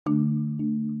It's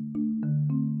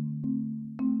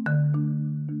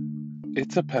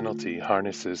a Penalty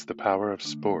harnesses the power of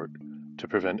sport to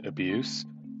prevent abuse,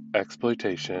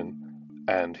 exploitation,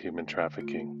 and human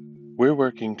trafficking. We're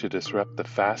working to disrupt the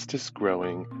fastest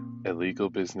growing illegal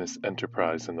business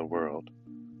enterprise in the world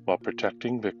while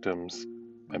protecting victims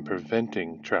and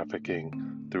preventing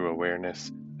trafficking through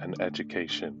awareness and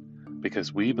education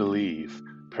because we believe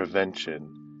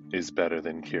prevention is better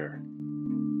than cure.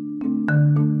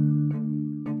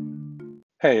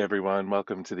 Hey everyone,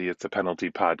 welcome to the It's a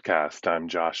Penalty podcast. I'm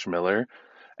Josh Miller,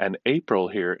 and April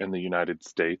here in the United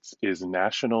States is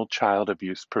National Child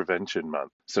Abuse Prevention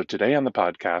Month. So today on the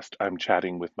podcast, I'm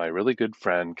chatting with my really good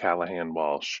friend Callahan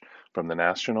Walsh from the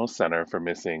National Center for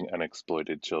Missing and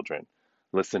Exploited Children.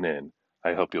 Listen in.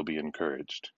 I hope you'll be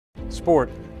encouraged.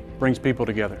 Sport brings people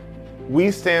together.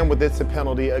 We stand with It's a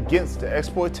Penalty against the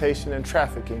exploitation and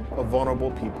trafficking of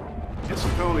vulnerable people. It's a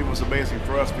Penalty was amazing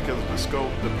for us because of the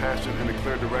scope, the passion, and the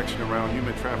clear direction around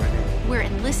human trafficking. We're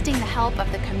enlisting the help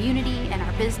of the community and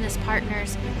our business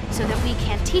partners so that we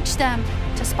can teach them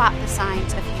to spot the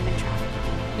signs of human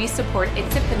trafficking. We support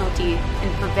It's a Penalty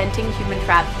in preventing human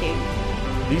trafficking.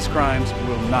 These crimes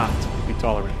will not be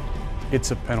tolerated. It's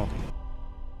a penalty.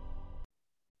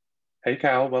 Hey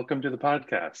Cal, welcome to the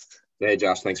podcast. Hey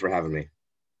Josh, thanks for having me.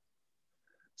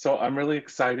 So I'm really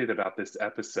excited about this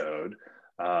episode.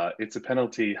 It's a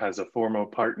Penalty has a formal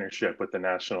partnership with the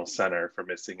National Center for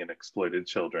Missing and Exploited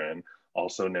Children,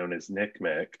 also known as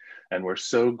NCMEC, and we're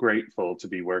so grateful to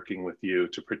be working with you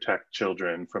to protect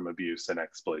children from abuse and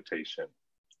exploitation.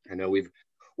 I know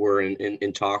we're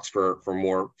in talks for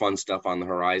more fun stuff on the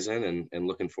horizon, and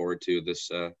looking forward to this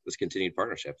continued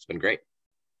partnership. It's been great.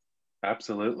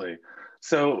 Absolutely.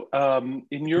 So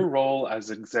in your role as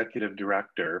executive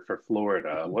director for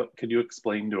Florida, could you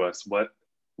explain to us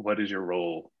what is your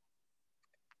role?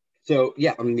 So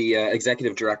yeah, I'm the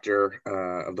executive director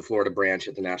of the Florida branch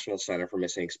at the National Center for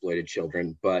Missing and Exploited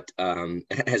Children. But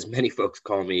as many folks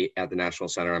call me at the National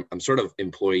Center, I'm sort of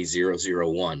employee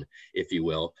 001, if you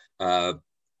will,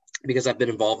 because I've been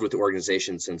involved with the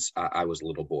organization since I was a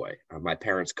little boy. My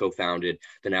parents co-founded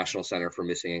the National Center for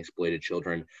Missing and Exploited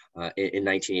Children in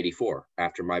 1984,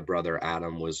 after my brother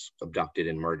Adam was abducted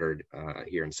and murdered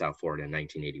here in South Florida in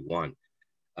 1981.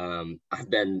 I've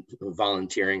been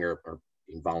volunteering or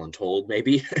being voluntold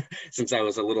maybe since I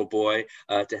was a little boy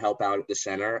to help out at the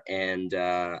center. And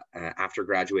after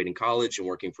graduating college and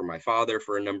working for my father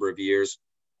for a number of years,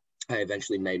 I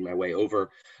eventually made my way over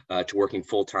to working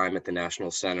full-time at the National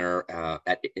Center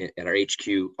at our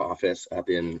HQ office up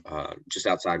in just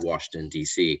outside Washington,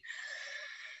 D.C.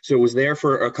 So was there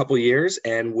for a couple of years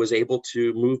and was able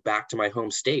to move back to my home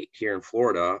state here in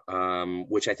Florida,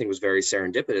 which I think was very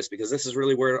serendipitous because this is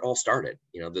really where it all started.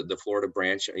 You know, the Florida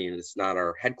branch, it's not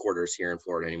our headquarters here in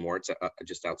Florida anymore. It's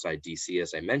just outside DC,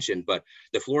 as I mentioned, but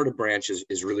the Florida branch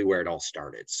is really where it all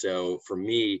started. So for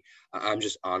me, I'm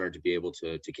just honored to be able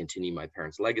to continue my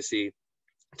parents' legacy,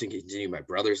 to continue my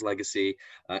brother's legacy,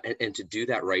 and to do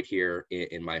that right here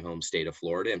in my home state of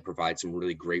Florida and provide some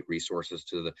really great resources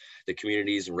to the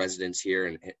communities and residents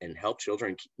here and help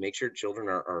children, make sure children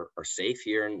are safe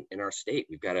here in our state.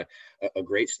 We've got a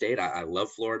great state. I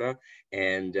love Florida,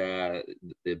 and the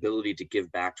ability to give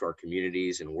back to our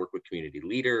communities and work with community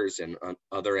leaders and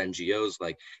other NGOs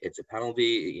like It's a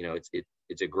Penalty.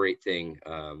 It's a great thing,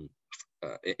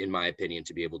 in my opinion,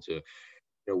 to be able to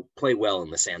play well in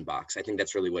the sandbox. I think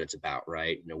that's really what it's about,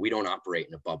 right? We don't operate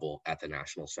in a bubble at the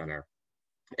National Center,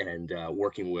 and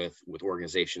working with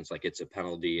organizations like It's a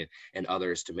Penalty and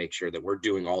others to make sure that we're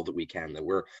doing all that we can, that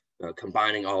we're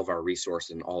combining all of our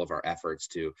resources and all of our efforts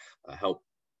to help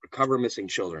recover missing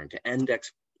children, to end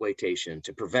exploitation,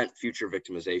 to prevent future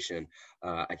victimization.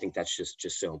 I think that's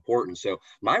just so important. So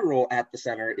my role at the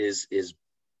center is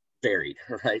varied,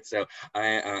 right? So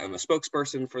I'm a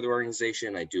spokesperson for the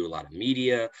organization. I do a lot of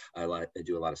media. I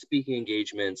do a lot of speaking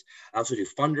engagements. I also do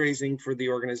fundraising for the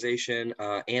organization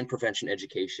and prevention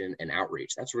education and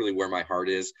outreach. That's really where my heart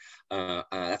is.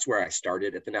 That's where I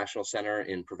started at the National Center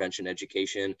in prevention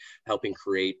education, helping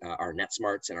create our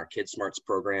NetSmarts and our Kid Smarts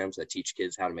programs that teach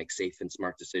kids how to make safe and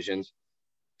smart decisions.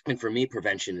 And for me,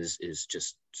 prevention is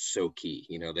just so key.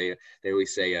 They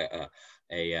always say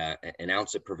an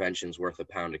ounce of prevention is worth a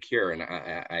pound of cure. And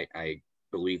I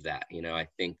believe that. I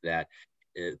think that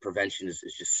prevention is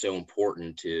just so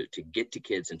important to get to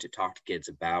kids and to talk to kids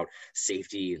about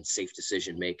safety and safe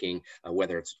decision making,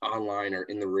 whether it's online or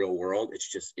in the real world.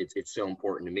 It's so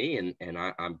important to me. And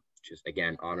I'm just,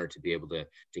 again, honored to be able to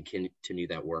continue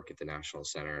that work at the National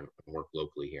Center and work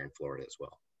locally here in Florida as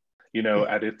well.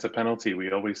 At It's a Penalty,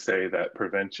 we always say that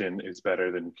prevention is better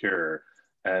than cure.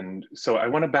 And so I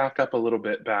want to back up a little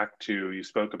bit back to, you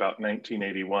spoke about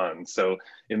 1981. So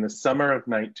in the summer of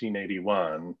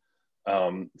 1981,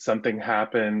 something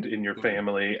happened in your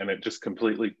family and it just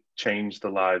completely changed the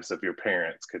lives of your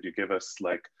parents. Could you give us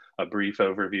like a brief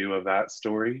overview of that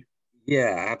story?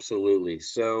 Yeah, absolutely.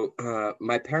 So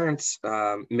my parents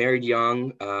married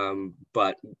young,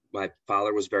 but my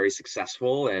father was very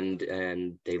successful,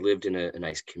 and they lived in a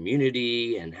nice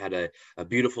community and had a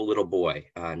beautiful little boy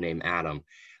named Adam.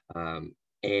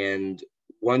 And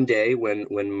one day when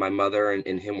my mother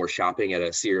and him were shopping at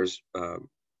a Sears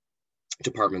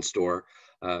department store,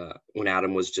 when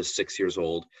Adam was just 6 years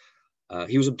old,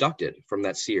 he was abducted from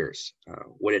that Sears.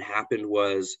 What had happened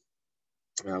was,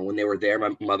 when they were there,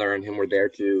 my mother and him were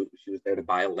there she was there to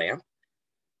buy a lamp,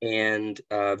 and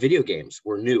video games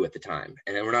were new at the time.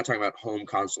 And we're not talking about home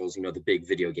consoles, the big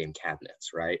video game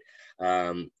cabinets, right?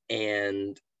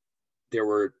 And there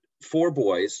were 4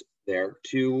 boys there,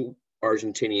 2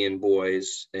 Argentinian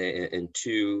boys and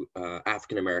 2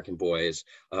 African-American boys,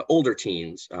 older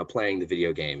teens, playing the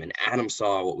video game. And Adam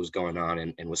saw what was going on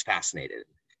and was fascinated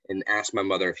and asked my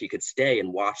mother if he could stay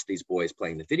and watch these boys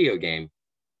playing the video game.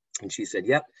 And she said,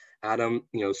 "Yep, Adam,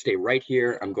 stay right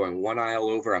here. I'm going 1 aisle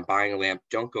over. I'm buying a lamp.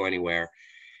 Don't go anywhere."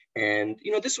 And,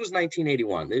 this was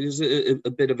 1981. It was a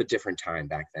bit of a different time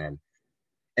back then.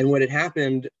 And what had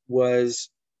happened was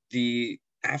the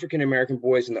African-American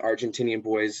boys and the Argentinian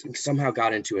boys somehow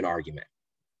got into an argument.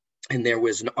 And there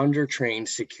was an undertrained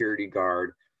security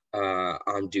guard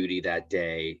on duty that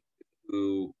day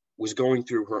who was going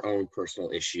through her own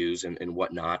personal issues and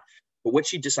whatnot. But what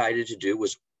she decided to do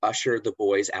was usher the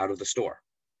boys out of the store.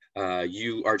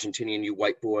 You Argentinian, you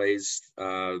white boys,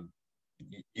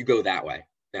 you go that way,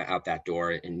 out that door,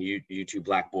 and you 2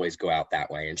 black boys go out that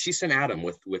way. And she sent Adam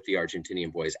with the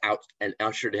Argentinian boys out and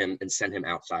ushered him and sent him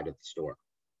outside of the store.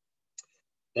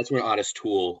 That's when Ottis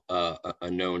Toole, a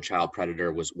known child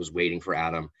predator, was waiting for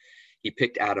Adam. He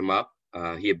picked Adam up,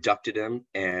 he abducted him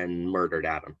and murdered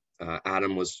Adam.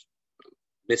 Adam was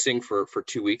missing for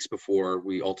 2 weeks before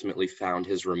we ultimately found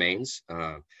his remains.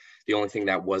 The only thing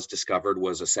that was discovered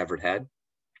was a severed head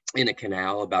in a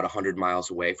canal about 100 miles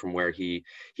away from where he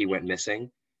went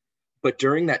missing. But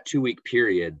during that 2-week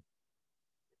period,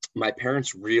 my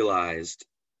parents realized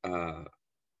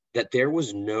that there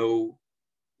was no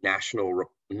national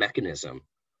mechanism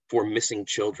for missing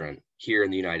children here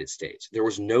in the United States. There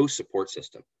was no support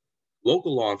system.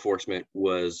 Local law enforcement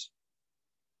was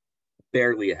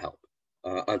barely a help.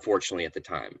 Unfortunately, at the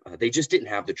time, they just didn't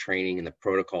have the training and the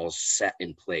protocols set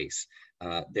in place.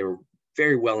 They were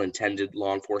very well-intended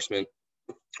law enforcement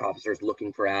officers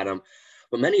looking for Adam,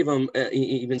 but many of them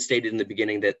even stated in the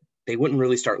beginning that they wouldn't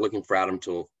really start looking for Adam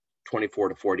until 24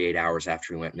 to 48 hours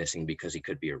after he went missing because he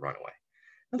could be a runaway.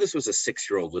 Now, this was a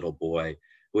 6-year-old little boy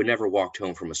who had never walked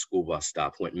home from a school bus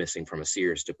stop, went missing from a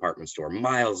Sears department store,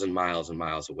 miles and miles and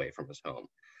miles away from his home.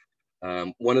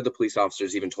 One of the police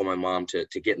officers even told my mom to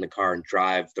get in the car and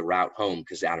drive the route home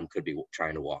because Adam could be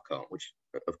trying to walk home, which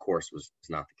of course was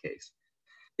not the case.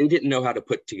 They didn't know how to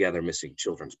put together missing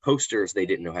children's posters. They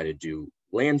didn't know how to do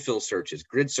landfill searches,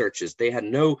 grid searches. They had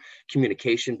no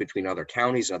communication between other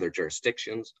counties, other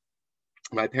jurisdictions.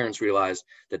 My parents realized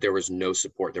that there was no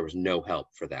support, there was no help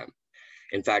for them.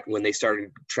 In fact, when they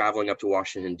started traveling up to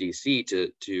Washington, D.C.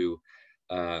 to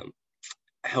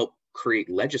help create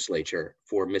legislature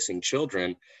for missing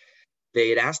children, they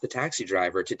had asked the taxi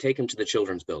driver to take him to the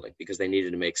children's building because they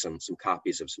needed to make some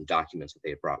copies of some documents that they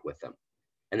had brought with them.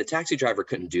 And the taxi driver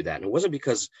couldn't do that. And it wasn't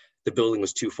because the building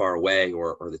was too far away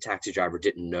or the taxi driver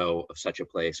didn't know of such a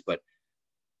place, but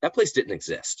that place didn't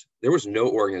exist. There was no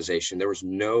organization. There was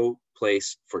no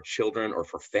place for children or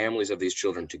for families of these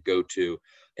children to go to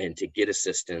and to get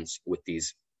assistance with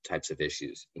these types of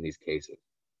issues in these cases.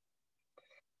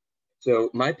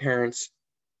 So my parents,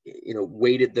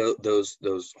 waited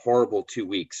those horrible 2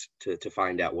 weeks to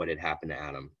find out what had happened to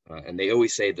Adam. And they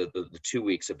always say that the 2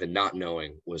 weeks of the not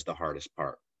knowing was the hardest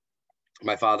part.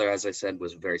 My father, as I said,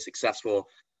 was very successful,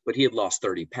 but he had lost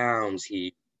 30 pounds.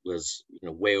 He was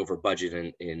way over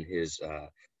budget in his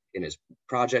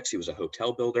projects. He was a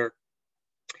hotel builder,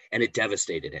 and it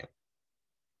devastated him.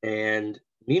 And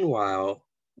meanwhile,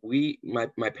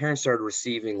 my parents started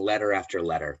receiving letter after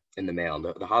letter in the mail.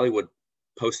 The Hollywood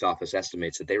Post Office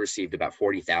estimates that they received about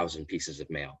 40,000 pieces of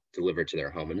mail delivered to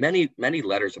their home, and many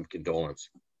letters of condolence.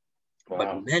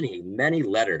 Wow. But many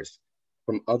letters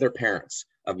from other parents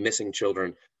of missing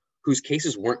children whose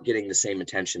cases weren't getting the same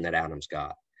attention that Adams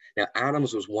got. Now,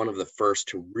 Adams was one of the first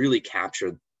to really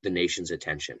capture the nation's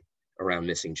attention around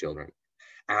missing children.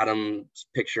 Adams'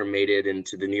 picture made it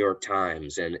into the New York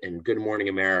Times and Good Morning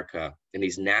America and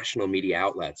these national media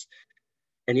outlets.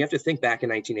 And you have to think back in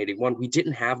 1981, we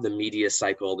didn't have the media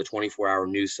cycle, the 24-hour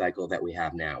news cycle that we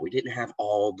have now. We didn't have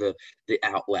all the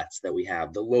outlets that we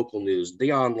have, the local news,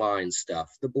 the online stuff,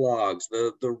 the blogs,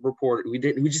 the report. We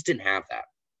just didn't have that.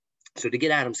 So to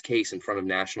get Adam's case in front of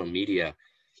national media,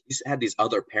 you had these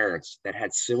other parents that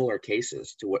had similar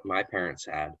cases to what my parents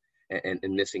had and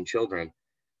missing children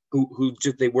who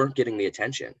just, they weren't getting the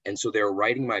attention. And so they were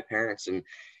writing my parents.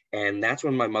 And that's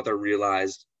when my mother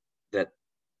realized that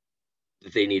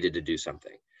they needed to do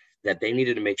something, that they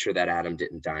needed to make sure that Adam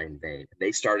didn't die in vain.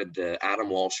 They started the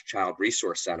Adam Walsh Child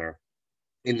Resource Center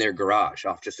in their garage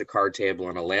off just a card table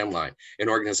and a landline, an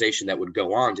organization that would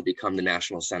go on to become the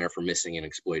National Center for Missing and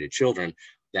Exploited Children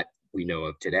that we know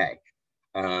of today.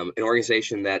 An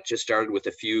organization that just started with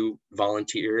a few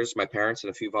volunteers, my parents and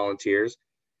a few volunteers.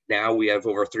 Now we have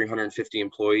over 350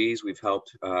 employees. We've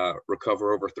helped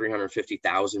recover over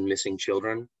 350,000 missing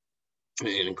children,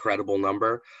 an incredible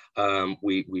number.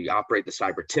 We operate the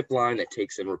cyber tip line that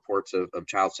takes in reports of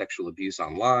child sexual abuse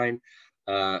online.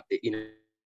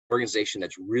 Organization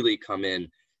that's really come in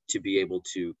to be able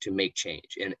to make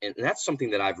change. And that's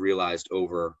something that I've realized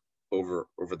over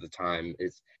the time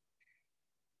is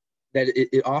that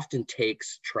it often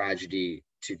takes tragedy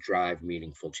to drive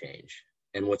meaningful change.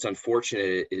 And what's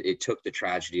unfortunate, it took the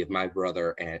tragedy of my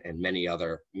brother and many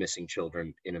other missing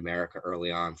children in America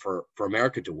early on for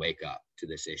America to wake up to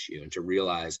this issue and to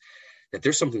realize that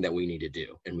there's something that we need to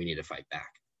do and we need to fight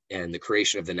back. And the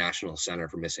creation of the National Center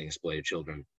for Missing and Exploited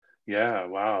Children. Yeah,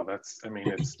 wow. It's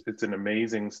an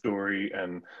amazing story.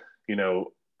 And,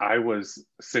 I was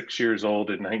 6 years old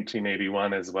in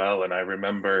 1981 as well. And I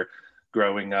remember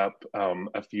growing up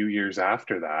a few years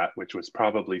after that, which was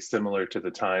probably similar to the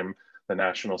time the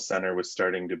National Center was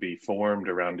starting to be formed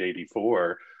around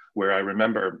 84, where I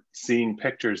remember seeing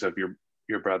pictures of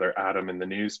your brother Adam in the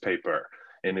newspaper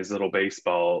in his little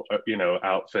baseball,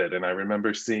 outfit. And I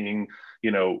remember seeing,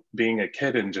 being a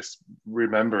kid and just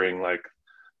remembering like,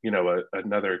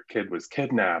 another kid was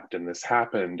kidnapped and this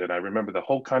happened. And I remember the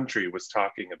whole country was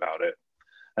talking about it.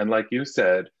 And like you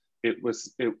said,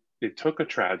 it took a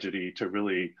tragedy to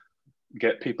really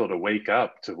get people to wake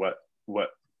up to what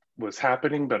was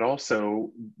happening, but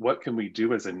also what can we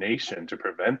do as a nation to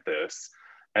prevent this?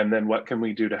 And then what can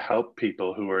we do to help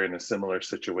people who are in a similar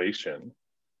situation?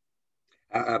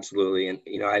 Absolutely. And,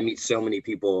 I meet so many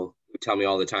people who tell me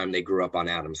all the time they grew up on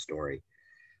Adam's story.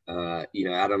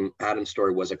 Adam's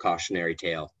story was a cautionary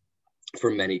tale for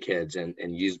many kids and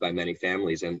used by many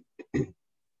families. And,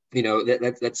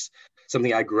 that's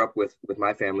something I grew up with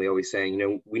my family always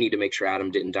saying, we need to make sure Adam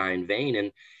didn't die in vain.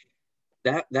 And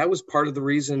that was part of the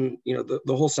reason, the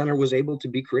whole center was able to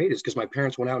be created, is because my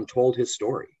parents went out and told his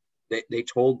story. They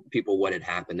told people what had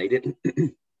happened. They didn't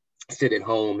sit at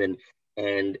home and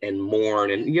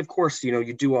mourn. And of course,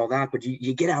 you do all that, but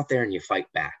you get out there and you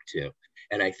fight back too.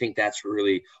 And I think that's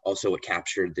really also what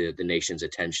captured the nation's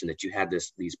attention, that you had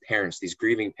these parents, these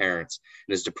grieving parents,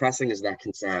 and as depressing as that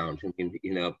can sound,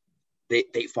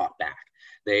 they fought back.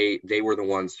 They were the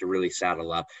ones to really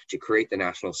saddle up, to create the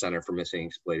National Center for Missing and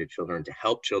Exploited Children, to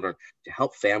help children, to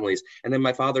help families. And then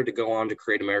my father to go on to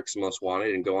create America's Most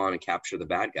Wanted and go on and capture the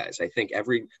bad guys. I think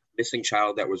every missing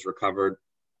child that was recovered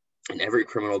and every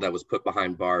criminal that was put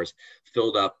behind bars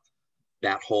filled up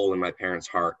that hole in my parents'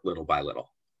 heart little by little.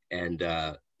 And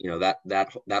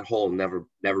that hole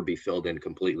never be filled in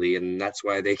completely, and that's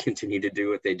why they continue to do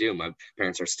what they do. My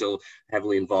parents are still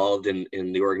heavily involved in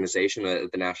the organization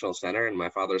at the National Center, and my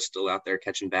father is still out there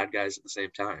catching bad guys at the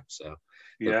same time. So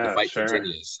the fight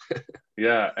continues.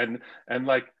 Yeah, and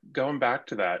like going back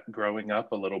to that, growing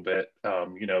up a little bit,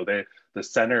 the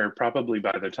center, probably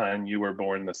by the time you were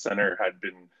born, the center had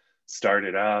been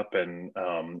started up, and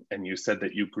you said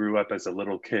that you grew up as a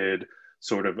little kid,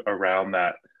 sort of around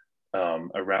that.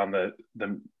 Around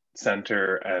the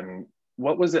center. And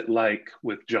what was it like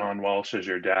with John Walsh as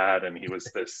your dad? And he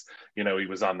was this, he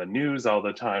was on the news all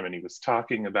the time and he was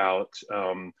talking about,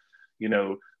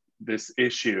 this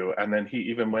issue. And then he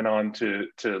even went on to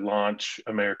launch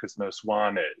America's Most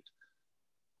Wanted.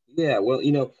 Yeah, well,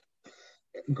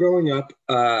 growing up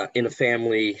in a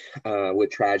family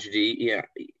with tragedy,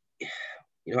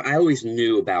 I always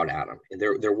knew about Adam. And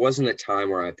there wasn't a time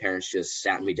where my parents just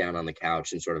sat me down on the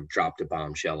couch and sort of dropped a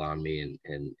bombshell on me.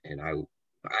 And I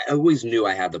always knew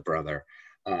I had the brother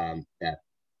that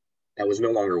was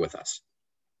no longer with us.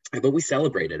 But we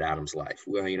celebrated Adam's life.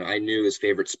 Well, I knew his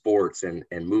favorite sports and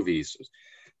movies,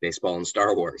 baseball and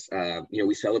Star Wars.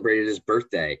 We celebrated his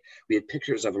birthday. We had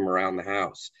pictures of him around the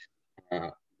house.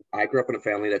 I grew up in a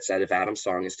family that said if Adam's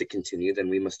song is to continue, then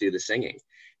we must do the singing.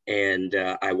 And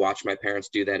I watched my parents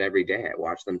do that every day. I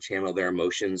watched them channel their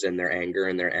emotions and their anger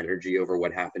and their energy over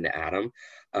what happened to Adam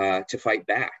to fight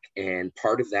back. And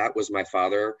part of that was my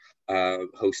father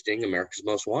hosting America's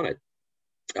Most Wanted,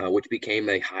 which became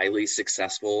a highly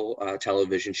successful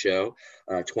television show,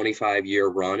 25-year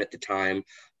run at the time.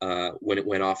 When it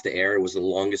went off the air, it was the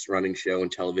longest running show in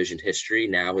television history.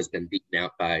 Now has been beaten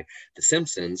out by The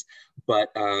Simpsons, but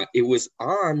it was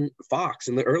on Fox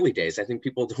in the early days. I think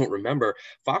people don't remember.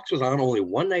 Fox was on only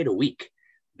one night a week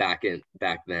back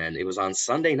then. It was on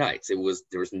Sunday nights. There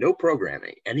was no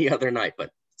programming any other night,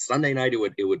 but Sunday night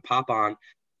it would pop on,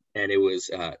 and it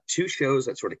was two shows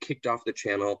that sort of kicked off the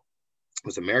channel. It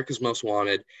was America's Most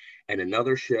Wanted and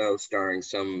another show starring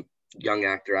some young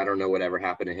actor. I don't know whatever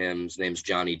happened to him. His name's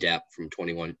Johnny Depp from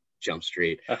 21 Jump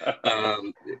Street.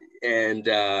 And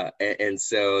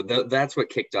so that's what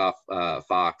kicked off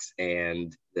Fox,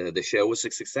 and the show was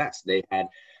a success. They had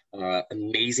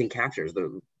amazing captures,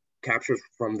 the captures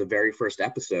from the very first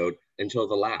episode until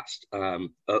the last,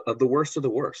 of the worst of the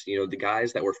worst. You know, the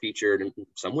guys that were featured, and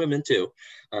some women too,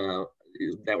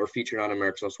 that were featured on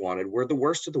America's Most Wanted were the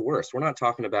worst of the worst. We're not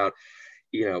talking about,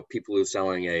 you know, people who are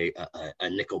selling a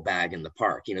nickel bag in the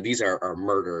park. You know, these are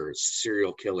murderers,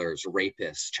 serial killers,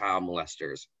 rapists, child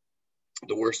molesters,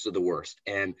 the worst of the worst.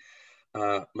 And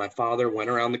my father went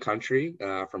around the country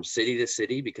from city to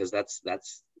city, because that's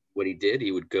what he did.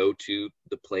 He would go to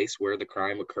the place where the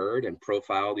crime occurred and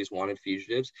profile these wanted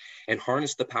fugitives and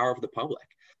harness the power of the public.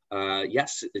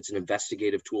 Yes, it's an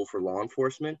investigative tool for law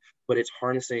enforcement, but it's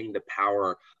harnessing the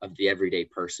power of the everyday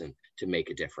person to make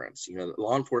a difference. You know,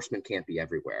 law enforcement can't be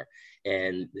everywhere,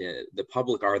 and the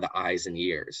public are the eyes and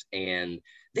ears, and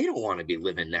they don't want to be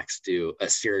living next to a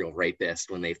serial rapist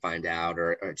when they find out,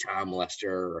 or a child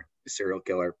molester or a serial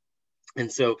killer.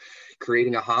 And so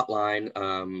creating a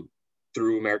hotline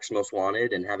through America's Most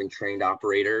Wanted and having trained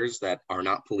operators that are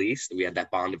not police, we had that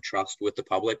bond of trust with the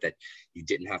public that you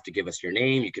didn't have to give us your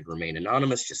name, you could remain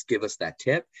anonymous, just give us that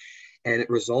tip. And it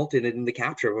resulted in the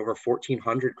capture of over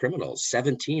 1,400 criminals,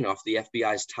 17 off the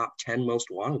FBI's top 10 most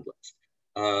wanted list.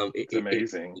 It's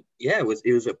amazing. It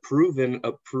was a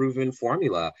proven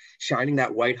formula, shining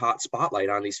that white hot spotlight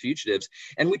on these fugitives.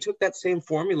 And we took that same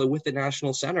formula with the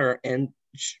National Center and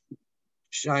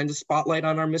shined a spotlight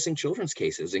on our missing children's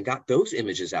cases and got those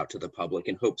images out to the public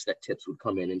in hopes that tips would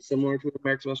come in. And similar to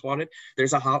America's Most Wanted,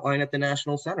 there's a hotline at the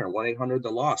National Center,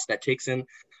 1-800-THE-LOST, that takes in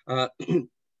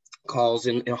calls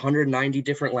in 190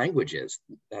 different languages,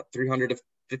 300 to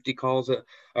 50 calls,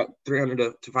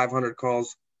 300 to 500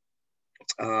 calls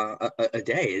a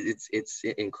day. It's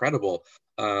incredible,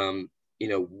 you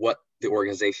know, what the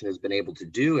organization has been able to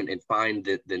do and find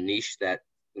the niche that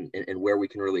and where we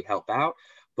can really help out.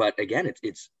 But again,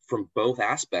 it's from both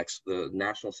aspects, the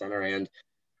National Center and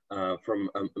from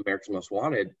America's Most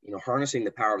Wanted, you know, harnessing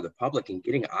the power of the public and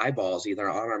getting eyeballs either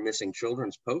on our missing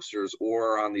children's posters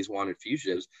or on these wanted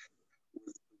fugitives,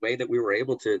 the way that we were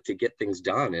able to get things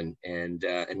done and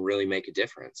really make a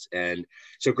difference. And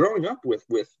so growing up with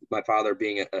my father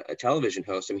being a television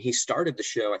host, I mean, he started the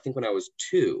show, I think, when I was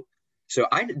 2. So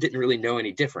I didn't really know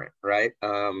any different, right?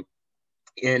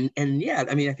 And yeah,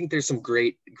 I mean, I think there's some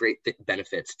great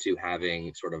benefits to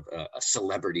having sort of a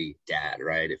celebrity dad,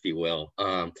 right, if you will.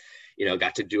 You know,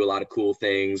 got to do a lot of cool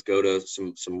things, go to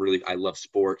some really, I love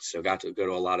sports, so got to go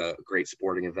to a lot of great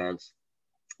sporting events.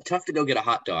 Tough to go get a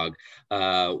hot dog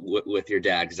with your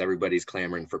dad because everybody's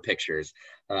clamoring for pictures.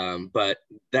 But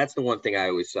that's the one thing I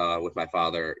always saw with my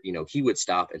father. You know, he would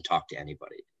stop and talk to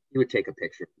anybody. He would take a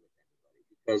picture with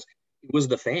anybody because it was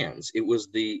the fans. It was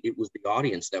the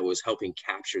audience that was helping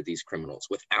capture these criminals.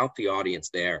 Without the audience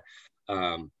there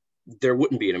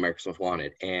wouldn't be an America's Most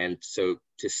Wanted. And so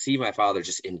to see my father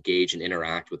just engage and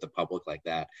interact with the public like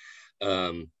that,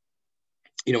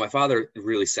 you know, my father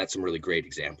really set some really great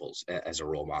examples as a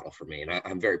role model for me. And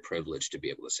I'm very privileged to be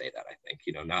able to say that. I think,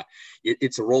 you know,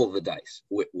 it's a roll of the dice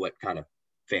with what kind of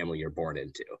family you're born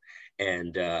into,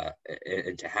 and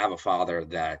to have a father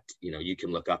that, you know, you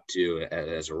can look up to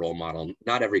as a role model.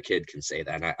 Not every kid can say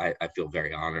that, and I feel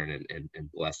very honored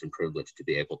and blessed and privileged to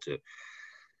be able to.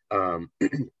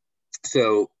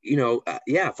 So, you know,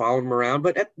 follow him around,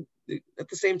 but at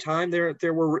the same time,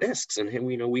 there were risks, and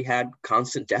you know, we had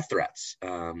constant death threats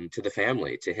to the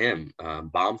family, to him,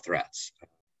 bomb threats.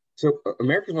 So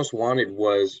America's Most Wanted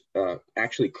was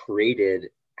actually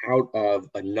created out of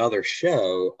another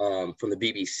show from the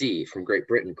BBC from Great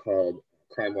Britain called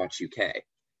Crime Watch UK.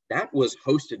 That was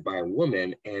hosted by a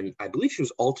woman, and I believe she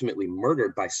was ultimately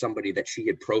murdered by somebody that she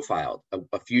had profiled,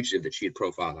 a fugitive that she had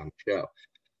profiled on the show.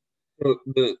 So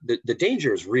the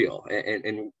danger is real,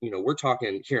 and you know, we're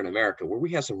talking here in America where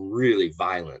we have some really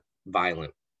violent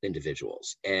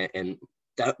individuals. And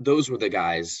those were the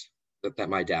guys that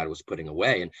my dad was putting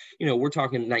away. And, we're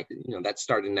talking, that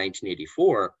started in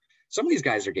 1984. Some of these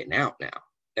guys are getting out now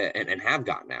and have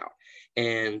gotten out.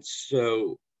 And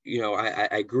so,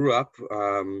 I grew up,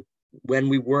 when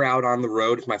we were out on the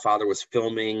road, if my father was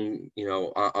filming,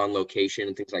 on location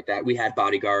and things like that, we had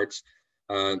bodyguards,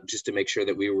 just to make sure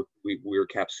that we were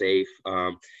kept safe.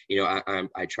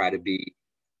 I try to be,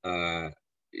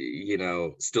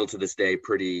 still to this day,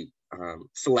 pretty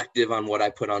selective on what I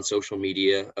put on social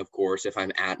media. Of course, if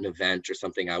I'm at an event or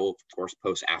something, I will of course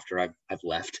post after I've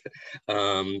left.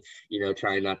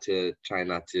 Try not to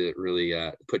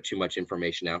really put too much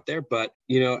information out there. But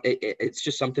it's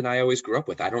just something I always grew up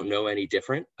with. I don't know any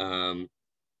different. This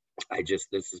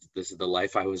is the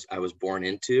life I was born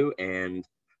into, and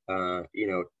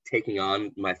taking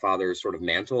on my father's sort of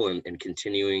mantle and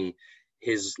continuing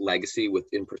his legacy with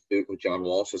In Pursuit with John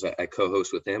Walsh, as I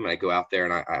co-host with him. I go out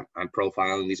there and I'm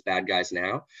profiling these bad guys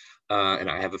now, and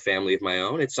I have a family of my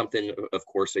own. It's something, of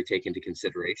course, I take into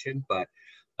consideration, but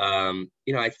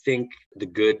I think the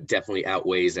good definitely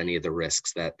outweighs any of the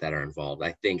risks that are involved.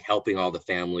 I think helping all the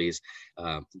families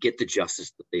get the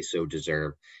justice that they so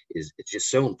deserve it's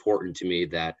just so important to me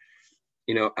that,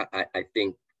 I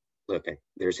think, look,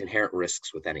 there's inherent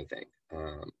risks with anything.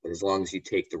 But as long as you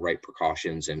take the right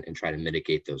precautions and try to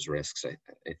mitigate those risks, I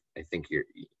think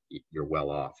you're well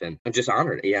off. And I'm just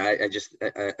honored. Yeah,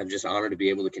 I'm just honored to be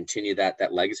able to continue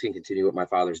that legacy and continue what my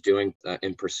father's doing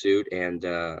in Pursuit and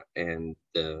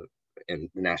the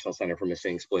National Center for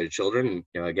Missing and Exploited Children.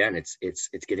 And, again, it's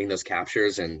getting those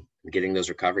captures and getting those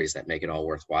recoveries that make it all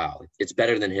worthwhile. It's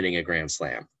better than hitting a grand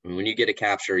slam. I mean, when you get a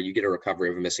capture, you get a recovery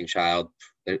of a missing child,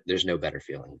 there's no better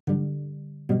feeling.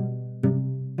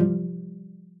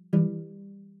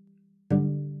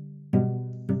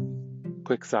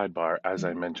 Quick sidebar, as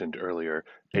I mentioned earlier,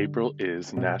 April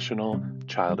is National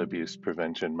Child Abuse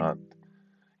Prevention Month.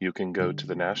 You can go to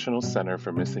the National Center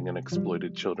for Missing and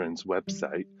Exploited Children's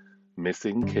website,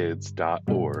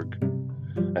 missingkids.org,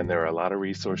 and there are a lot of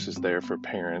resources there for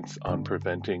parents on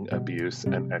preventing abuse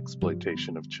and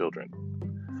exploitation of children.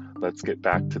 Let's get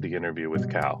back to the interview with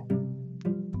Cal.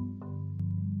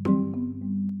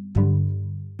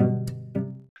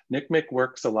 NCMEC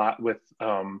works a lot with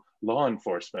law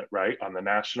enforcement, right, on the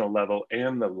national level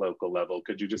and the local level.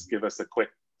 Could you just give us a quick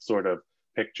sort of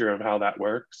picture of how that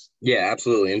works? Yeah,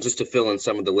 absolutely. And just to fill in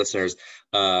some of the listeners,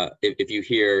 if you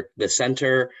hear the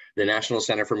center, the National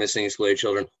Center for Missing and Exploited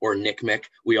Children, or NCMEC,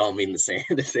 we all mean the same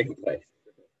place.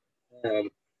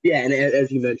 Yeah, and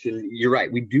as you mentioned, you're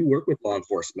right. We do work with law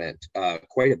enforcement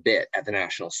quite a bit at the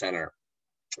National Center.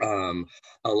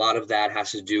 A lot of that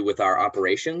has to do with our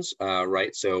operations,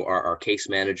 right? So our case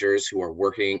managers who are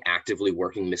actively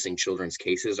working missing children's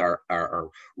cases are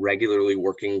regularly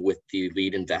working with the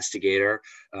lead investigator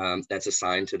that's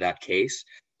assigned to that case.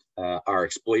 Our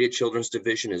exploited children's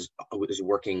division is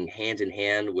working hand in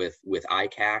hand with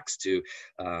ICACs to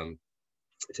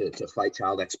fight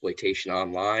child exploitation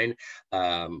online.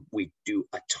 We do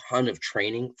a ton of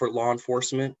training for law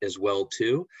enforcement as well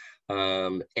too.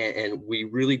 And we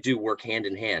really do work hand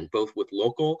in hand, both with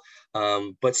local,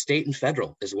 but state and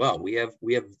federal as well. We have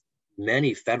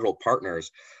many federal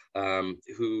partners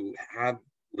who have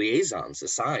liaisons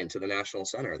assigned to the National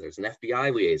Center. There's an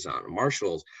FBI liaison,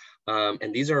 marshals,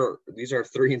 and these are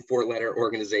 3 and 4 letter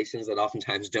organizations that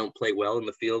oftentimes don't play well in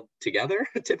the field together,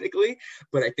 typically.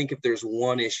 But I think if there's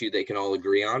one issue they can all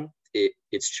agree on,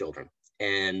 it's children,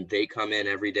 and they come in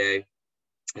every day.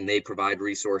 And they provide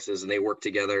resources and they work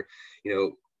together,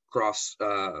 cross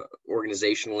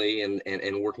organizationally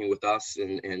and working with us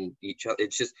and each other.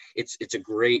 It's a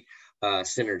great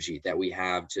synergy that we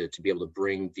have to be able to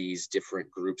bring these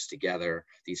different groups together,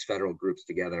 these federal groups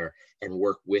together, and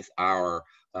work with our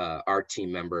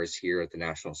team members here at the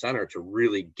National Center to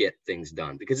really get things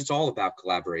done, because it's all about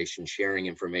collaboration, sharing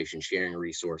information, sharing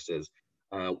resources.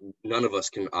 None of us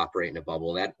can operate in a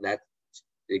bubble. That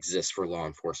exists for law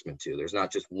enforcement too. There's not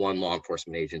just one law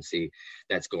enforcement agency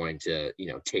that's going to,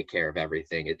 take care of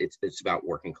everything. It's about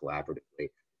working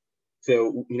collaboratively.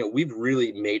 So, we've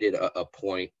really made it a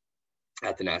point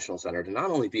at the National Center to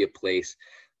not only be a place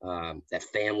that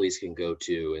families can go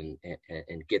to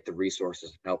and get the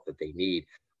resources and help that they need,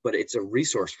 but it's a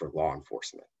resource for law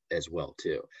enforcement as well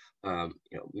too.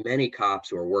 Many cops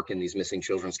who are working these missing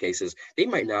children's cases, they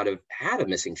might not have had a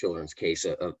missing children's case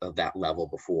of that level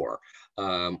before,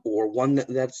 or one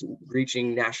that's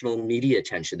reaching national media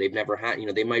attention. They've never had,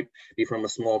 they might be from a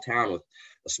small town with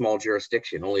a small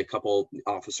jurisdiction, only a couple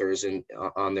officers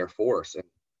on their force.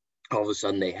 all of a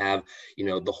sudden they have,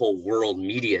 the whole world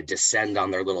media descend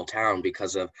on their little town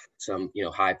because of some,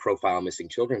 high profile missing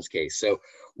children's case. So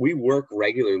we work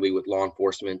regularly with law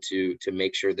enforcement to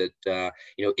make sure that,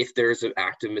 if there's an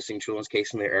active missing children's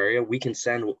case in their area, we can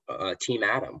send Team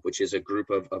Adam, which is a group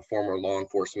of former law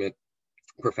enforcement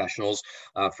professionals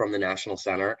from the National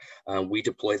Center. We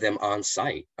deploy them on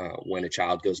site when a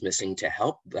child goes missing to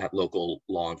help that local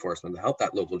law enforcement, to help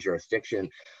that local jurisdiction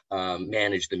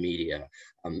manage the media,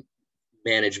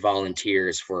 manage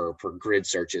volunteers for grid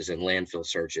searches and landfill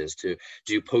searches, to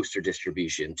do poster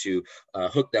distribution, to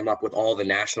hook them up with all the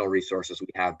national resources we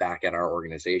have back at our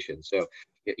organization. So,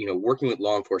 working with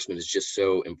law enforcement is just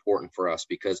so important for us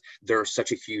because they're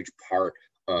such a huge part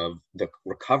of the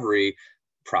recovery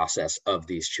process of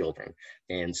these children.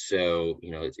 And so,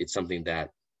 it's something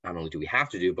that not only do we have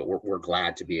to do, but we're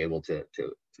glad to be able to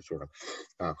sort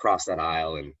of cross that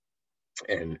aisle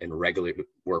and regularly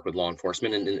work with law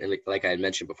enforcement. And like I had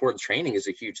mentioned before, the training is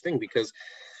a huge thing because,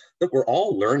 look, we're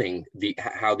all learning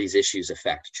how these issues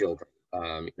affect children.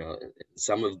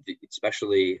 Some of the,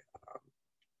 especially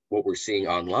what we're seeing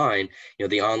online,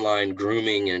 the online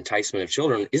grooming and enticement of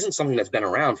children isn't something that's been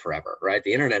around forever, right?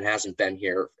 The internet hasn't been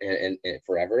here and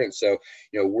forever. And so,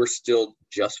 we're still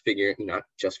not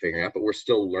just figuring out, but we're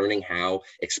still learning how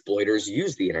exploiters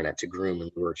use the internet to groom and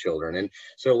lure children. And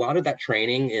so a lot of that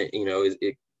training,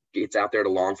 it's out there to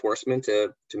law enforcement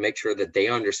to make sure that they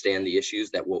understand the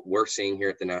issues that what we're seeing here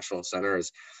at the National Center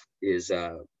is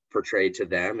portrayed to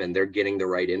them, and they're getting the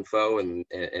right info and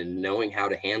knowing how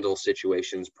to handle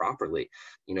situations properly.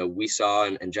 We saw,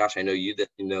 and Josh, I know you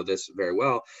know this very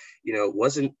well, it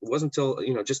wasn't until,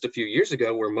 just a few years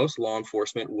ago where most law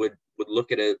enforcement would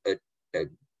look at a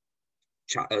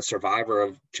survivor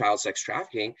of child sex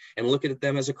trafficking and look at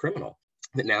them as a criminal.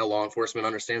 But now law enforcement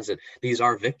understands that these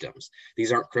are victims,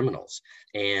 these aren't criminals,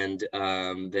 and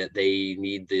that they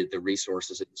need the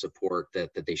resources and support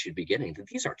that they should be getting. That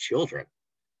these are children.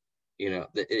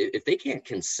 If they can't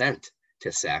consent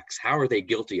to sex, how are they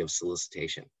guilty of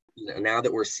solicitation? Now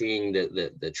that we're seeing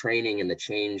the training and the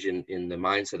change in the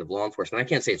mindset of law enforcement, I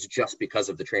can't say it's just because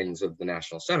of the trainings of the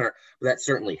National Center, but that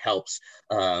certainly helps,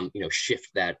 shift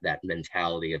that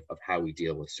mentality of how we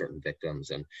deal with certain victims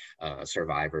and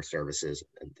survivor services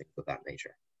and things of that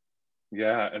nature.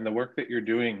 Yeah, and the work that you're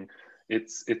doing,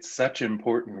 it's such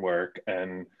important work,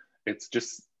 and it's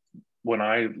just, when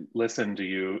I listen to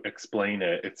you explain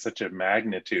it, it's such a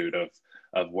magnitude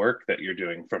of work that you're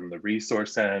doing, from the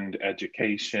resource end,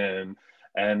 education.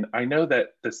 And I know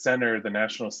that the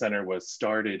National Center, was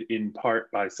started in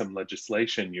part by some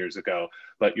legislation years ago,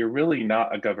 but you're really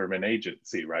not a government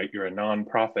agency, right? You're a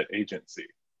nonprofit agency.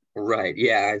 Right.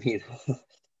 Yeah. I mean,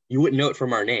 you wouldn't know it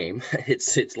from our name.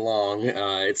 It's long.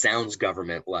 It sounds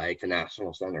government-like, the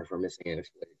National Center for Missing and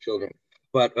Exploited Children.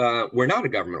 But we're not a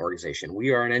government organization. We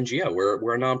are an NGO.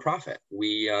 We're a nonprofit.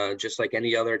 We, just like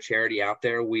any other charity out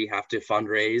there, we have to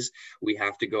fundraise. We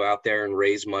have to go out there and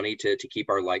raise money to keep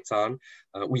our lights on.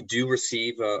 We do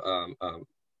receive a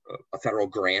federal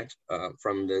grant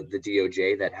from the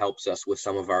DOJ that helps us with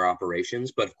some of our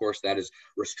operations. But of course, that is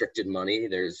restricted money.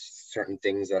 There's certain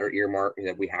things that are earmarked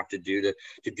that we have to do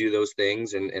to do those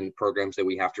things, and programs that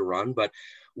we have to run. But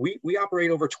we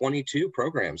operate over 22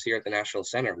 programs here at the National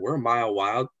Center. We're a mile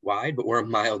wide, but we're a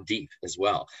mile deep as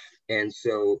well. And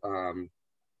so,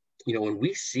 when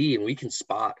we see and we can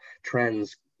spot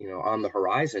trends, on the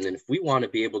horizon, and if we want to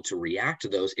be able to react to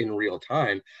those in real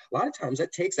time, a lot of times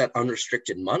that takes that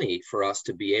unrestricted money for us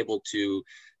to be able to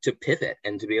pivot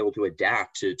and to be able to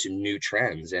adapt to new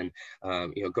trends. And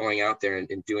going out there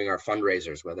and doing our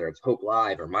fundraisers, whether it's Hope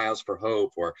Live or Miles for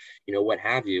Hope or what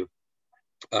have you.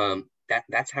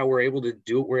 That's how we're able to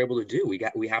do what we're able to do.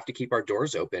 We have to keep our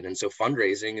doors open, and so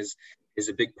fundraising is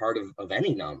a big part of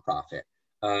any nonprofit.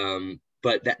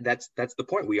 But that's the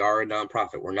point. We are a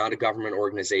nonprofit. We're not a government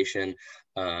organization.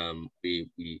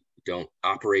 We don't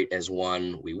operate as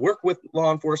one. We work with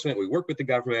law enforcement. We work with the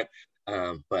government.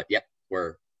 But yeah,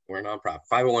 we're a nonprofit,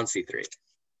 501c3.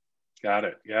 Got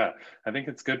it. Yeah, I think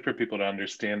it's good for people to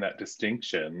understand that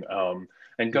distinction.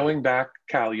 And going back,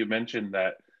 Cal, you mentioned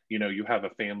that you have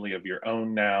a family of your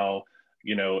own now.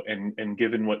 And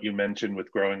given what you mentioned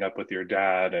with growing up with your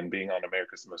dad and being on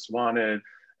America's Most Wanted,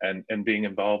 and being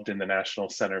involved in the National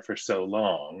Center for so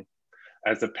long,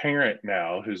 as a parent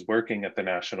now who's working at the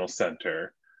National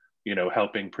Center,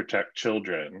 helping protect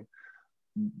children,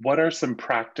 what are some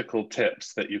practical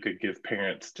tips that you could give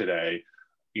parents today,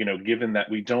 given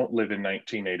that we don't live in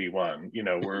 1981,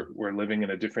 we're living in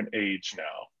a different age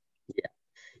now?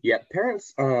 Yeah,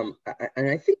 parents, and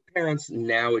I think parents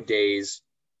nowadays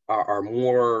are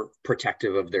more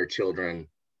protective of their children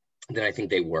than I think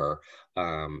they were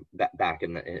back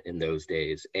in those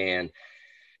days. And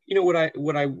what I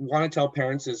want to tell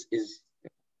parents is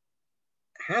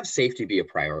have safety be a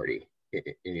priority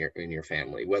in your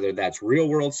family, whether that's real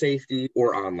world safety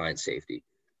or online safety.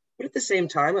 But at the same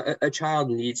time, a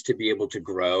child needs to be able to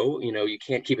grow. You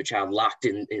can't keep a child locked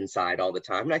inside all the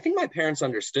time. And I think my parents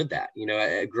understood that.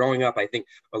 Growing up, I think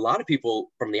a lot of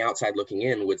people from the outside looking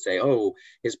in would say, oh,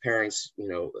 his parents,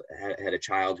 had a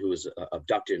child who was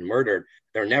abducted and murdered.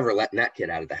 They're never letting that kid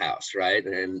out of the house, right?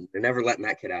 And they're never letting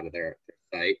that kid out of their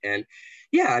site. And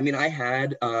yeah, I mean, I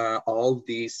had all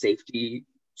the safety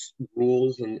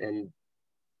rules and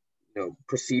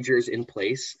procedures in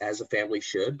place as a family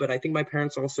should. But I think my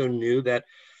parents also knew that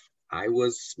I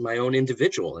was my own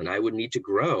individual and I would need to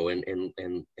grow and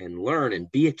learn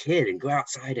and be a kid and go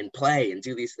outside and play and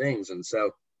do these things. And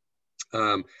so,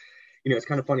 it's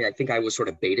kind of funny. I think I was sort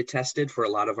of beta tested for a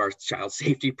lot of our child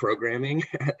safety programming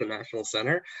at the National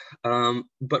Center.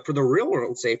 But for the real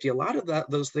world safety, a lot of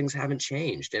those things haven't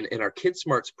changed. And our Kid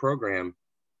Smarts program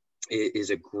is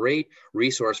a great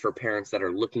resource for parents that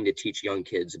are looking to teach young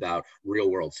kids about real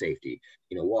world safety,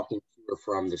 walking to or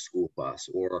from the school bus,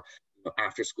 or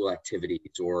after school activities,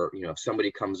 or if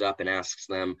somebody comes up and asks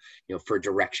them for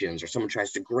directions, or someone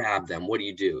tries to grab them, what do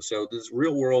you do? So this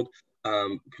real world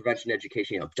prevention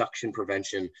education, abduction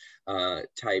prevention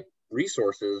type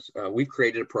resources. We've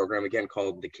created a program again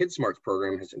called the Kid Smarts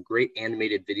program. It has some great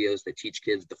animated videos that teach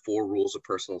kids the 4 rules of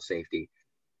personal safety.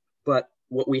 But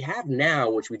what we have now,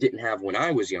 which we didn't have when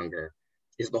I was younger,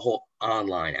 is the whole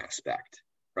online aspect,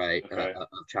 right, of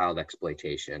child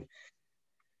exploitation.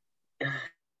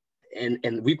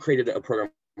 And we've created a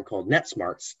program called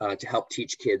NetSmarts to help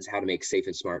teach kids how to make safe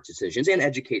and smart decisions and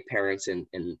educate parents and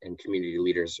community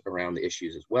leaders around the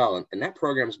issues as well. And that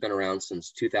program has been around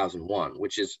since 2001,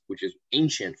 which is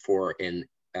ancient for an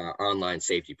online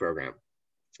safety program.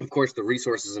 Of course, the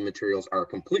resources and materials are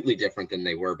completely different than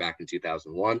they were back in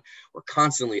 2001. We're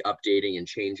constantly updating and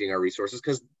changing our resources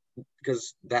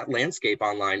because that landscape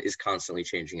online is constantly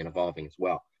changing and evolving as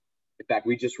well. In fact,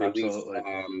 we just released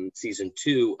season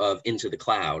 2 of Into the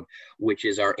Cloud, which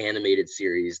is our animated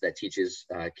series that teaches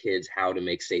kids how to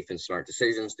make safe and smart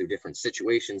decisions through different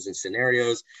situations and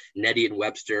scenarios. Nettie and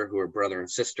Webster, who are brother and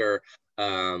sister,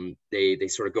 they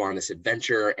sort of go on this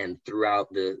adventure, and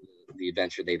throughout the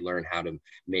adventure, they learn how to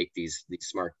make these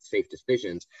smart, safe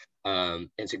decisions. And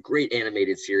it's a great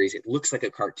animated series. It looks like a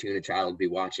cartoon a child would be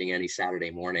watching any Saturday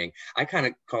morning. I kind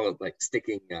of call it like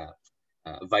sticking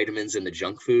vitamins in the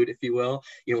junk food, if you will.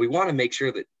 We want to make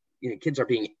sure that kids are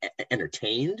being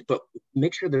entertained, but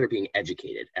make sure they're being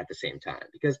educated at the same time.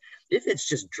 Because if it's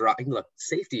just dry, look,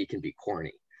 safety can be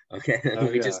corny. Okay,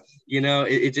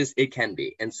 it can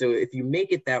be. And so if you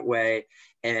make it that way,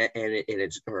 and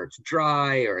it's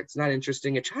dry or it's not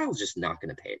interesting, a child's just not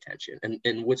going to pay attention.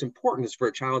 And what's important is for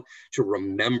a child to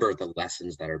remember the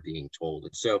lessons that are being told.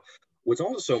 And so what's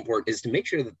also so important is to make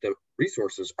sure that the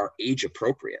resources are age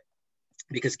appropriate,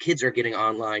 because kids are getting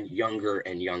online younger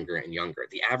and younger and younger.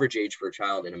 The average age for a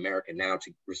child in America now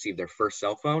to receive their first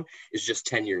cell phone is just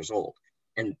 10 years old.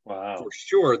 And for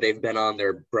sure, they've been on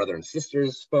their brother and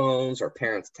sister's phones or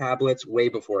parents' tablets way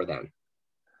before then.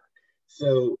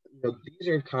 So these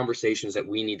are conversations that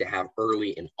we need to have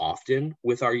early and often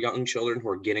with our young children who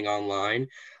are getting online,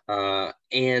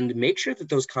 and make sure that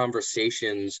those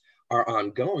conversations are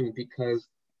ongoing, because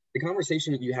the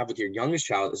conversation that you have with your youngest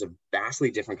child is a vastly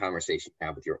different conversation you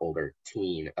have with your older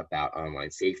teen about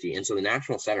online safety. And so the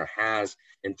National Center has,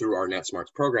 and through our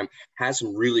NetSmarts program, has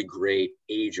some really great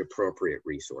age-appropriate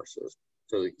resources.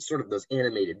 So sort of those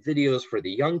animated videos for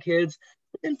the young kids,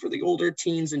 and for the older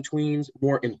teens and tweens,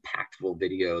 more impactful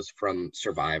videos from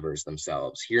survivors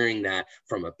themselves, hearing that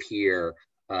from a peer,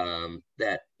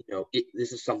 that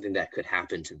this is something that could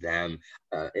happen to them,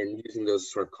 and using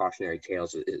those sort of cautionary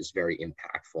tales is very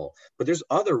impactful. But there's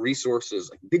other resources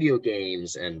like video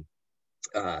games and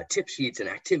tip sheets and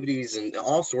activities and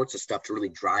all sorts of stuff to really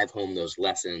drive home those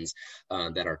lessons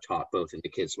that are taught both in the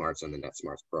Kid Smarts and the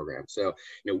NetSmarts program. So,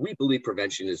 we believe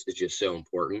prevention is just so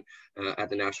important at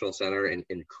the National Center,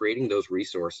 and creating those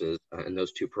resources and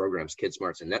those 2 programs, Kid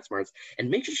Smarts and NetSmarts, and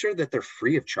making sure that they're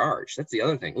free of charge. That's the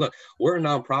other thing. Look, we're a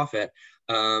nonprofit,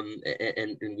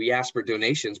 and we ask for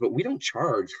donations, but we don't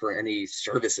charge for any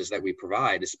services that we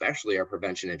provide, especially our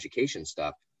prevention education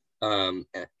stuff.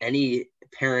 Any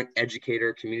parent,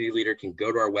 educator, community leader can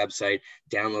go to our website,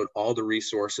 download all the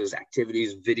resources,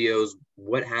 activities, videos,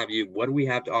 what have you. What do we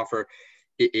have to offer?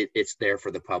 It's there for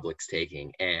the public's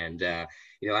taking. And, I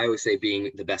always say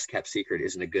being the best kept secret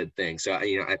isn't a good thing. So,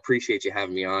 I appreciate you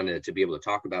having me on to be able to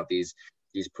talk about these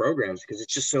these programs because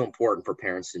it's just so important for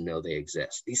parents to know they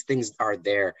exist. These things are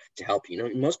there to help you. You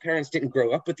know, most parents didn't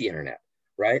grow up with the internet,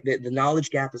 right? The knowledge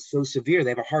gap is so severe.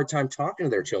 They have a hard time talking to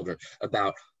their children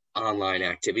about online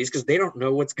activities because they don't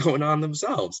know what's going on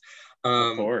themselves.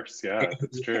 Of course, yeah,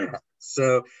 it's true. Yeah.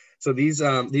 So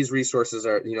these resources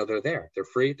are, you know, they're there. They're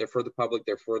free. They're for the public.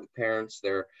 They're for the parents.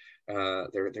 They're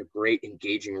great,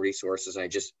 engaging resources. I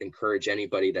just encourage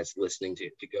anybody that's listening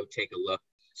to go take a look.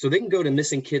 So they can go to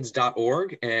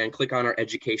missingkids.org and click on our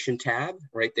education tab.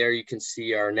 Right there, you can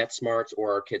see our NetSmarts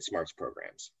or our KidSmarts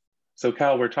programs. So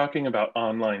Cal, we're talking about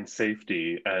online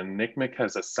safety, and NCMEC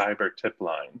has a cyber tip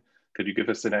line. Could you give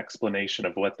us an explanation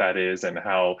of what that is and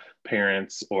how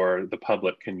parents or the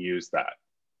public can use that?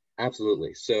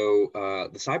 Absolutely. So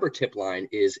the cyber tip line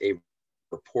is a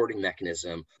reporting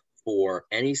mechanism for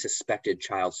any suspected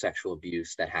child sexual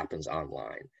abuse that happens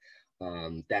online.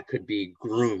 That could be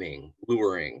grooming,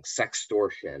 luring,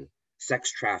 sextortion,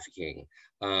 sex trafficking,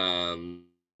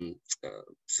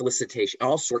 solicitation,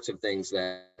 all sorts of things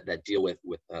that deal with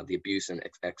the abuse and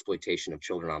exploitation of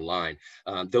children online.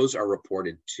 Those are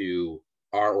reported to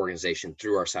our organization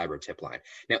through our cyber tip line.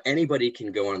 Now, anybody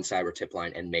can go on cyber tip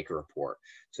line and make a report.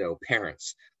 So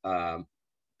parents,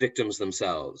 victims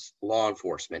themselves, law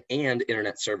enforcement, and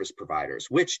internet service providers,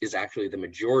 which is actually the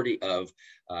majority of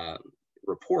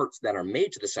reports that are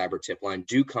made to the cyber tip line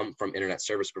do come from internet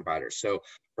service providers. So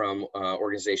from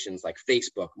organizations like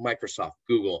Facebook, Microsoft,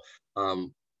 Google,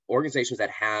 organizations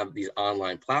that have these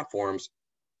online platforms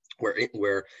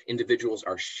where individuals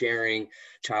are sharing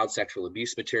child sexual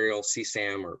abuse material,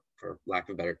 CSAM, or for lack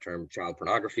of a better term, child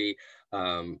pornography,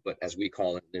 but as we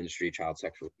call it in the industry, child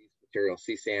sexual abuse material,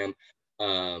 CSAM.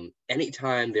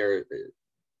 Anytime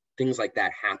things like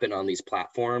that happen on these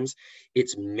platforms,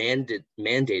 it's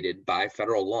mandated by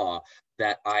federal law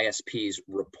that ISPs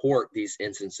report these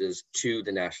instances to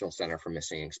the National Center for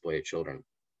Missing and Exploited Children.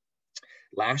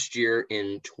 Last year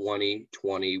in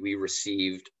 2020, we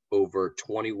received over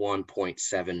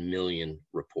 21.7 million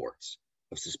reports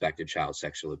of suspected child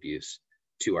sexual abuse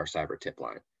to our cyber tip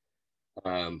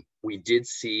line. We did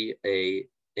see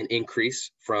an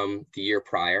increase from the year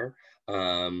prior,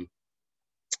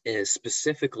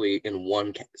 specifically in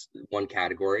one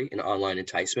category, in online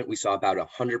enticement. We saw about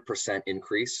 100%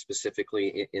 increase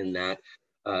specifically in that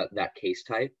case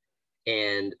type.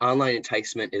 And online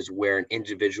enticement is where an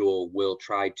individual will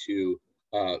try to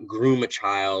groom a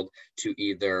child to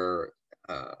either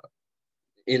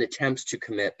in attempts to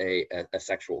commit a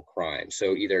sexual crime.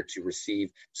 So either to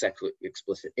receive sexually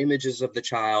explicit images of the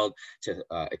child, to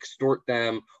extort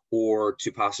them, or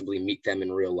to possibly meet them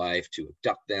in real life, to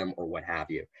abduct them, or what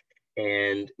have you.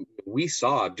 And we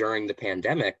saw during the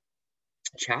pandemic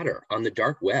chatter on the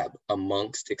dark web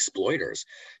amongst exploiters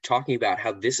talking about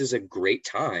how this is a great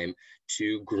time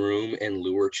to groom and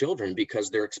lure children because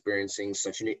they're experiencing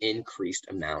such an increased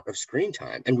amount of screen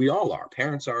time. And we all are,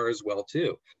 parents are as well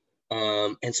too.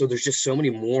 And so there's just so many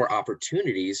more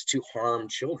opportunities to harm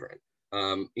children.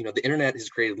 The internet has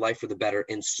created life for the better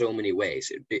in so many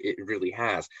ways. It really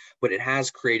has, but it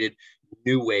has created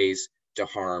new ways to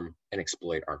harm and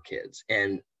exploit our kids.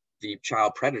 And the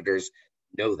child predators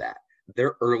know that.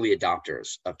 They're early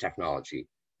adopters of technology.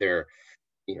 They're,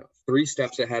 3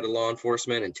 steps ahead of law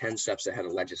enforcement and 10 steps ahead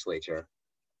of legislature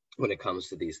when it comes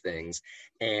to these things.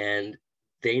 And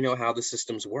they know how the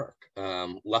systems work.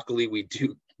 Luckily, we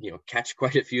do, catch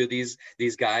quite a few of these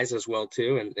guys as well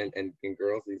too, and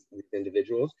girls, these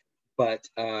individuals. But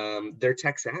they're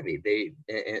tech savvy.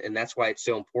 And that's why it's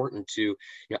so important to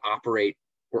operate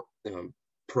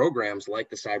programs like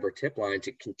the cyber tip line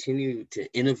to continue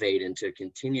to innovate and to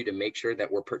continue to make sure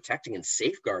that we're protecting and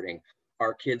safeguarding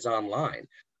our kids online.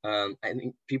 I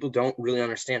think people don't really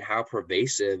understand how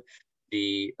pervasive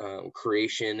the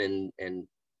creation and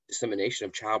dissemination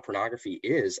of child pornography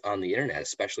is on the internet,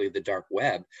 especially the dark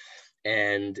web.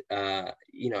 And,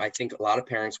 I think a lot of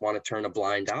parents want to turn a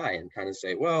blind eye and kind of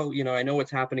say, well, I know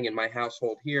what's happening in my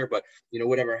household here, but,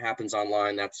 whatever happens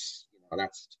online, that's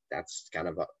kind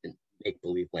of a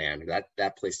make-believe land.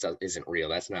 That place isn't real.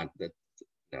 That's not that.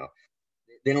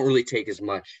 They don't really take as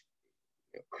much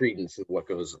credence of what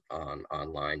goes on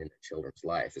online in a children's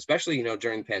life, especially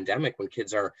during the pandemic when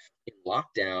kids are in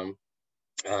lockdown.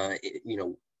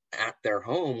 At their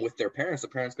home with their parents, the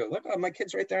parents go, look, my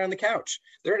kid's right there on the couch.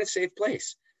 They're in a safe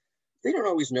place. They don't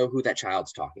always know who that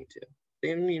child's talking to.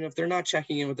 If they're not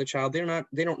checking in with the child, they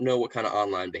don't know what kind of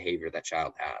online behavior that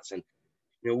child has. And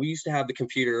we used to have the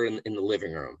computer in the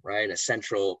living room, right, in a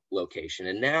central location.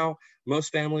 And now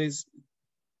most families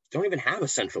don't even have a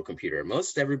central computer.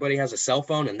 Everybody has a cell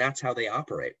phone, and that's how they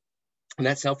operate. And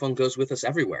that cell phone goes with us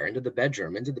everywhere, into the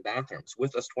bedroom, into the bathrooms,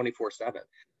 with us 24/7.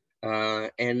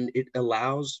 And it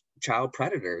allows child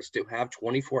predators to have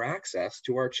 24 access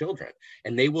to our children.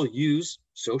 And they will use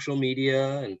social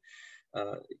media and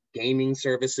gaming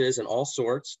services and all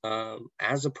sorts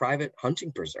as a private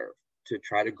hunting preserve to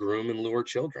try to groom and lure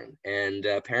children. And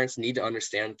parents need to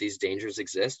understand that these dangers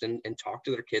exist and talk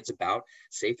to their kids about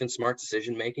safe and smart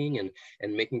decision making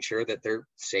and making sure that they're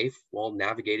safe while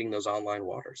navigating those online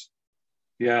waters.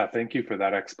 Yeah, thank you for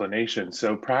that explanation.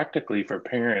 So practically for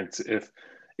parents, if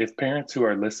parents who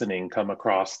are listening come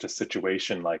across a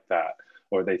situation like that,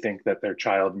 or they think that their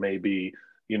child may be,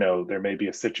 there may be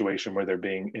a situation where they're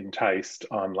being enticed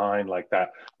online like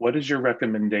that, what is your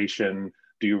recommendation?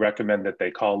 Do you recommend that they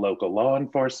call local law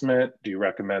enforcement? Do you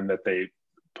recommend that they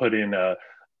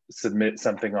submit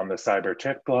something on the cyber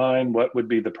tech line? What would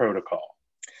be the protocol?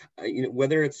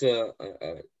 Whether it's a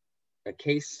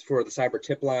case for the cyber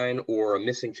tip line or a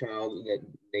missing child that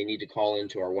they need to call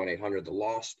into our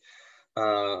 1-800-THE-LOST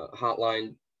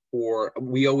hotline, or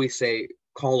we always say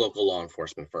call local law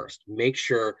enforcement first. Make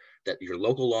sure that your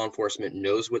local law enforcement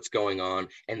knows what's going on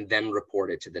and then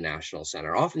report it to the National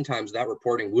Center. Oftentimes that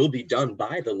reporting will be done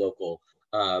by the local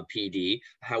PD.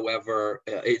 However,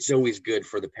 it's always good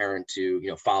for the parent to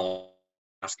follow,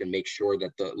 ask, and make sure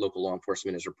that the local law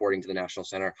enforcement is reporting to the National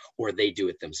Center, or they do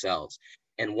it themselves.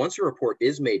 And once a report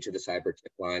is made to the cyber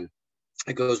tip line,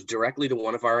 it goes directly to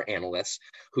one of our analysts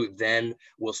who then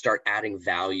will start adding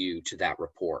value to that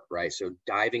report, right? So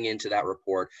diving into that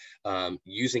report,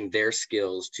 using their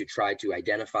skills to try to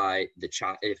identify the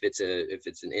child. If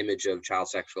it's an image of child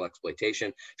sexual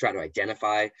exploitation, try to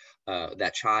identify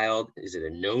that child. Is it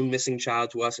a known missing child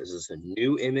to us? Is this a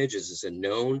new image? Is this a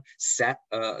known set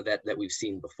that we've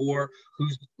seen before?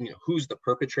 Who's the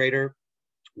perpetrator?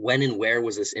 When and where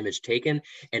was this image taken?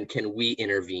 And can we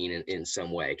intervene in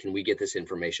some way? Can we get this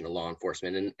information to law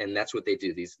enforcement? And that's what they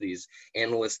do. These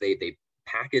analysts, they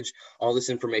package all this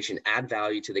information, add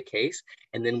value to the case,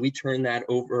 and then we turn that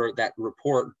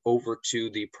report over to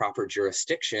the proper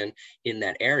jurisdiction in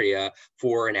that area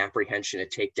for an apprehension, a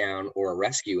takedown, or a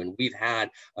rescue. And we've had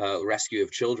a rescue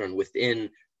of children within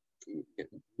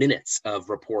minutes of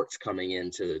reports coming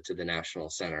into the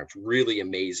National Center. It's really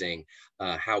amazing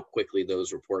how quickly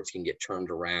those reports can get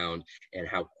turned around and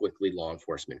how quickly law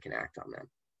enforcement can act on them.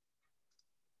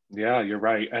 Yeah, you're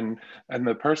right. And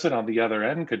the person on the other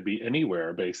end could be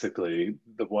anywhere, basically.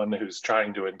 The one who's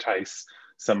trying to entice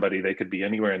somebody, they could be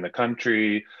anywhere in the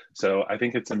country. So I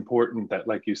think it's important that,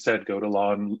 like you said, go to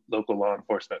local law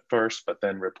enforcement first, but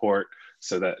then report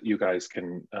so that you guys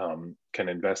can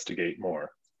investigate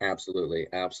more.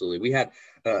 Absolutely. We had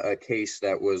a case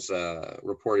that was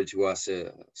reported to us,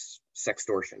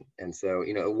 sextortion. And so,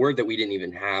 a word that we didn't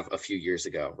even have a few years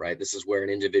ago, right? This is where an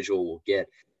individual will get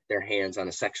their hands on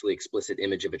a sexually explicit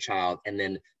image of a child and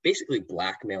then basically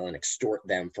blackmail and extort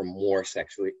them for more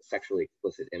sexually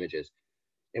explicit images.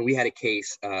 And we had a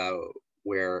case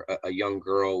where a young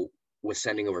girl was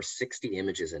sending over 60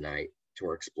 images a night to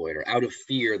her exploiter out of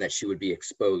fear that she would be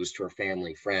exposed to her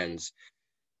family, friends,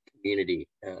 community.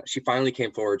 She finally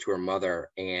came forward to her mother,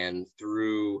 and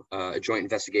through a joint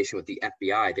investigation with the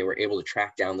FBI, they were able to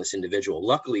track down this individual.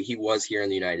 Luckily, he was here in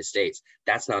the United States.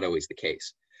 That's not always the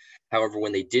case. However,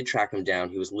 when they did track him down,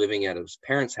 he was living at his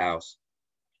parents' house,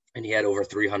 and he had over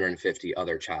 350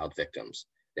 other child victims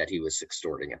that he was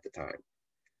extorting at the time.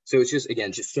 So it's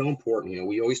just so important.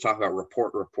 We always talk about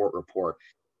report.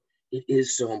 It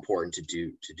is so important to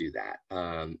do that.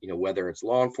 Whether it's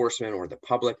law enforcement or the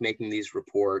public making these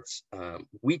reports,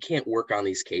 we can't work on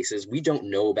these cases. We don't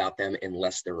know about them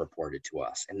unless they're reported to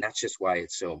us. And that's just why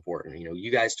it's so important.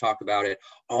 You guys talk about it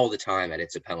all the time at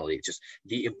It's a Penalty. It's just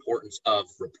the importance of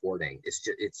reporting.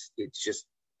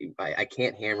 I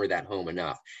can't hammer that home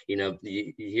enough. You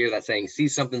hear that saying, see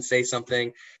something, say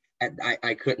something. And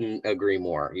I couldn't agree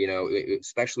more,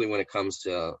 especially when it comes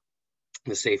to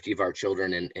the safety of our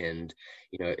children. And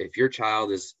if your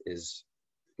child is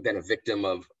been a victim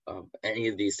of any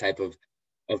of these type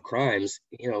of crimes,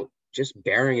 just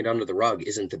burying it under the rug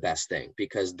isn't the best thing,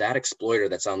 because that exploiter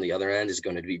that's on the other end is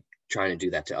going to be trying to do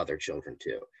that to other children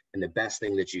too. And the best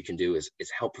thing that you can do is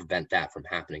help prevent that from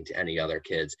happening to any other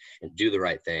kids, and do the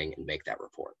right thing and make that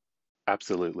report.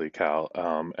 Absolutely, Cal.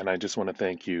 And I just want to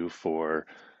thank you for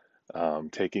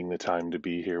taking the time to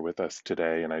be here with us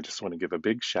today. And I just want to give a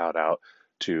big shout out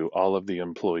to all of the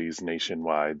employees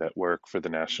nationwide that work for the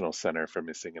National Center for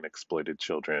Missing and Exploited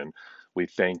Children. We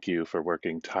thank you for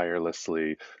working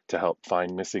tirelessly to help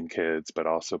find missing kids, but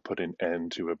also put an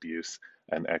end to abuse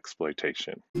and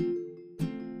exploitation.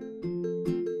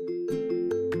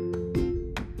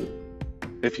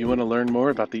 If you want to learn more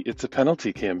about the It's a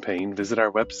Penalty campaign, visit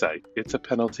our website,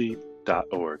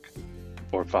 itsapenalty.org,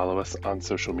 or follow us on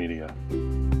social media.